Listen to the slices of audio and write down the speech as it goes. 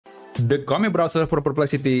The Comet browser for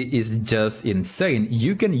Perplexity is just insane.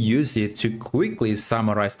 You can use it to quickly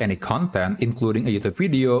summarize any content, including a YouTube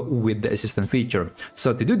video with the assistant feature.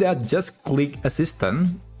 So to do that, just click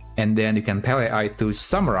assistant and then you can tell AI to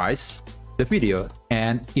summarize the video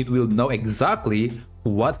and it will know exactly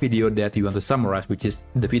what video that you want to summarize, which is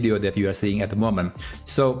the video that you are seeing at the moment.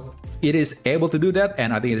 So it is able to do that,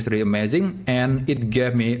 and I think it is really amazing, and it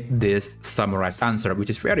gave me this summarized answer, which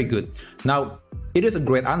is very good. Now, it is a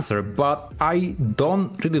great answer, but I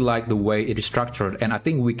don't really like the way it is structured, and I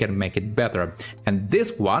think we can make it better. And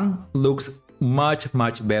this one looks much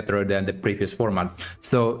better than the previous format.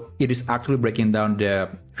 So it is actually breaking down the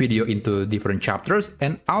video into different chapters,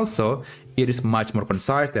 and also it is much more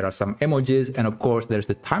concise. There are some emojis, and of course there's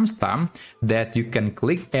the timestamp that you can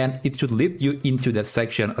click and it should lead you into that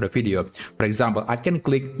section of the video. For example, I can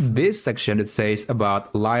click this section that says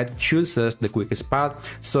about light chooses the quickest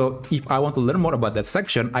path. So if I want to learn more about that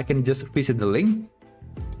section, I can just visit the link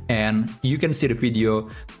and you can see the video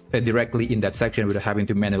directly in that section without having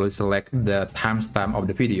to manually select the timestamp of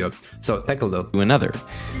the video. So take a look. To another.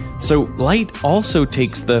 So light also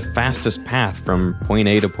takes the fastest path from point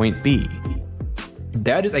A to point B.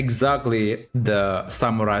 That is exactly the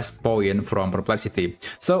summarized point from Perplexity.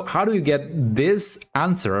 So how do you get this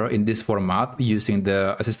answer in this format using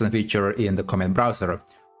the assistant feature in the Comet browser?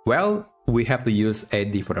 Well, we have to use a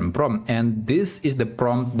different prompt, and this is the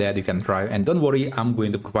prompt that you can try. And don't worry, I'm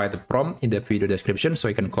going to provide the prompt in the video description so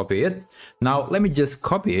you can copy it. Now let me just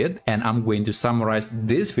copy it, and I'm going to summarize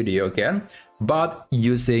this video again, but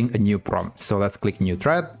using a new prompt. So let's click new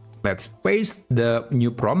thread, let's paste the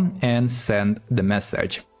new prompt and send the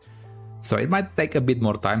message. So it might take a bit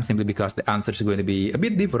more time simply because the answer is going to be a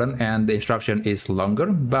bit different and the instruction is longer,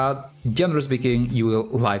 but generally speaking, you will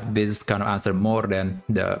like this kind of answer more than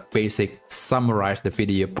the basic summarize the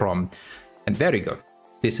video prompt. And there you go.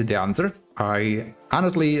 This is the answer. I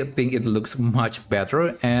honestly think it looks much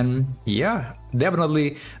better, and yeah,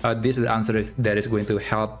 definitely this is the answer that is going to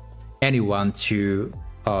help anyone to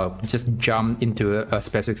just jump into a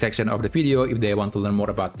specific section of the video if they want to learn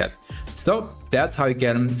more about that. So that's how you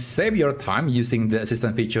can save your time using the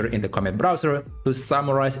assistant feature in the Comet browser to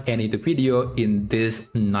summarize any video in this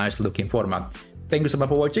nice looking format. Thank you so much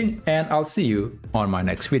for watching, and I'll see you on my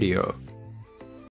next video.